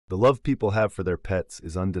The love people have for their pets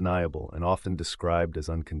is undeniable and often described as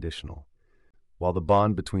unconditional. While the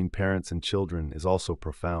bond between parents and children is also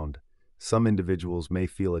profound, some individuals may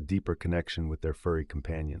feel a deeper connection with their furry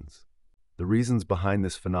companions. The reasons behind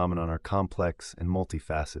this phenomenon are complex and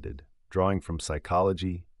multifaceted, drawing from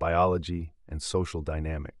psychology, biology, and social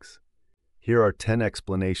dynamics. Here are 10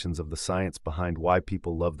 explanations of the science behind why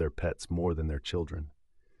people love their pets more than their children.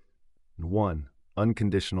 1.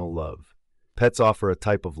 Unconditional love. Pets offer a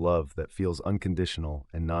type of love that feels unconditional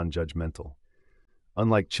and non-judgmental.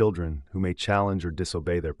 Unlike children, who may challenge or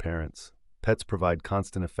disobey their parents, pets provide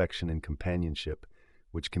constant affection and companionship,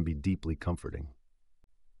 which can be deeply comforting.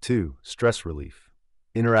 2. Stress relief.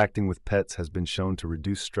 Interacting with pets has been shown to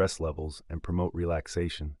reduce stress levels and promote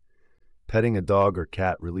relaxation. Petting a dog or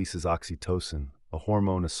cat releases oxytocin, a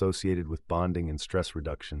hormone associated with bonding and stress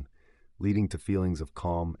reduction, leading to feelings of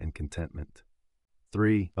calm and contentment.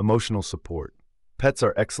 3. Emotional support. Pets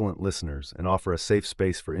are excellent listeners and offer a safe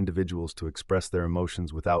space for individuals to express their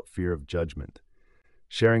emotions without fear of judgment.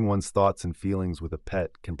 Sharing one's thoughts and feelings with a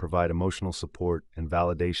pet can provide emotional support and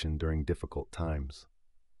validation during difficult times.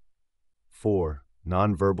 4.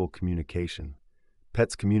 Nonverbal communication.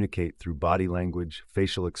 Pets communicate through body language,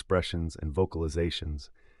 facial expressions, and vocalizations,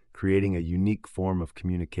 creating a unique form of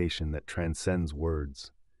communication that transcends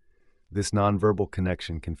words. This nonverbal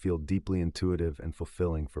connection can feel deeply intuitive and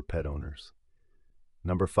fulfilling for pet owners.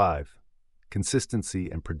 5.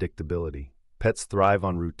 Consistency and predictability. Pets thrive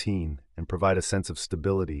on routine and provide a sense of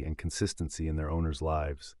stability and consistency in their owners'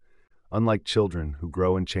 lives. Unlike children, who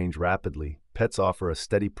grow and change rapidly, pets offer a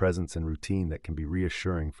steady presence and routine that can be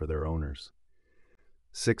reassuring for their owners.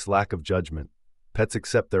 6. Lack of judgment. Pets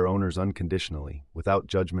accept their owners unconditionally, without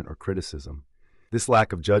judgment or criticism. This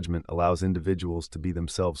lack of judgment allows individuals to be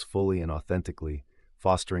themselves fully and authentically,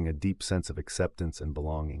 fostering a deep sense of acceptance and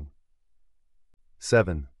belonging.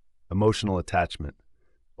 7. Emotional attachment.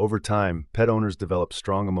 Over time, pet owners develop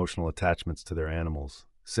strong emotional attachments to their animals,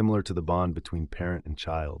 similar to the bond between parent and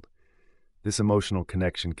child. This emotional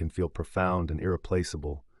connection can feel profound and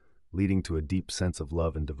irreplaceable, leading to a deep sense of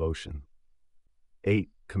love and devotion. 8.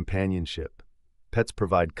 Companionship. Pets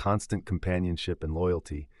provide constant companionship and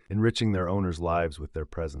loyalty, enriching their owners' lives with their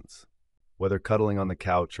presence. Whether cuddling on the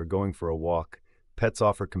couch or going for a walk, pets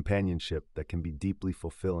offer companionship that can be deeply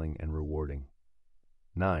fulfilling and rewarding.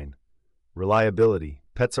 9. Reliability.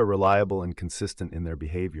 Pets are reliable and consistent in their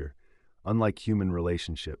behavior, unlike human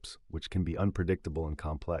relationships, which can be unpredictable and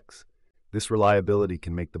complex. This reliability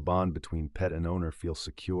can make the bond between pet and owner feel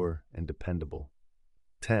secure and dependable.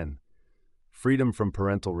 10. Freedom from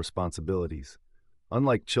parental responsibilities.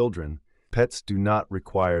 Unlike children, pets do not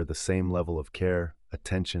require the same level of care,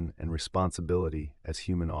 attention, and responsibility as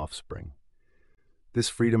human offspring. This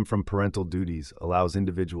freedom from parental duties allows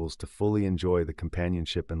individuals to fully enjoy the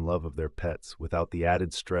companionship and love of their pets without the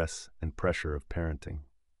added stress and pressure of parenting.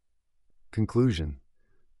 Conclusion.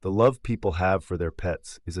 The love people have for their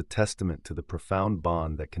pets is a testament to the profound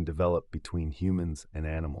bond that can develop between humans and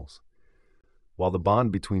animals. While the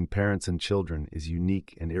bond between parents and children is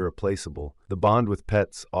unique and irreplaceable, the bond with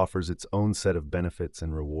pets offers its own set of benefits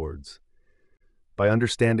and rewards. By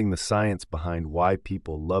understanding the science behind why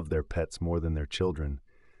people love their pets more than their children,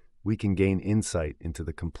 we can gain insight into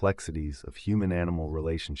the complexities of human-animal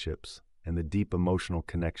relationships and the deep emotional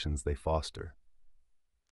connections they foster.